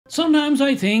Sometimes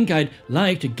I think I'd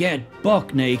like to get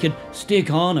buck naked,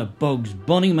 stick on a Bugs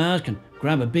Bunny mask and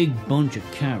grab a big bunch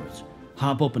of carrots.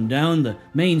 Hop up and down the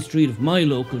main street of my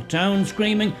local town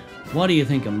screaming, "What do you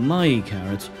think of my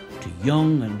carrots?" to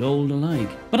young and old alike.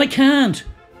 But I can't,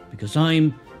 because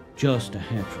I'm just a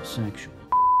heterosexual.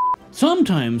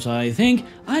 Sometimes I think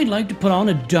I'd like to put on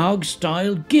a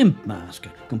dog-style gimp mask,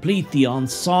 complete the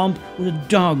ensemble with a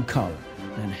dog collar,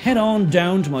 then head on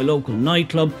down to my local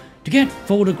nightclub to get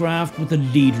photographed with the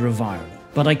leader of Ireland.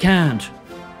 But I can't,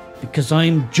 because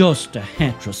I'm just a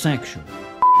heterosexual.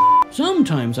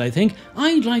 Sometimes I think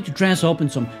I'd like to dress up in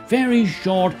some very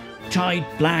short, tight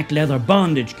black leather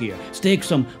bondage gear, stick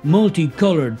some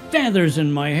multicoloured feathers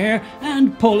in my hair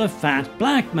and pull a fat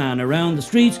black man around the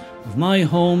streets of my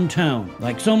hometown,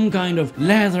 like some kind of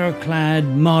leather-clad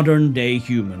modern-day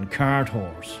human cart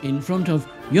horse, in front of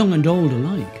young and old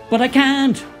alike. But I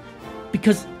can't,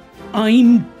 because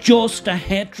I'm just a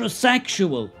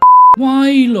heterosexual.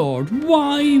 Why, Lord,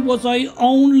 why was I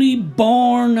only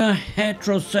born a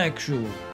heterosexual?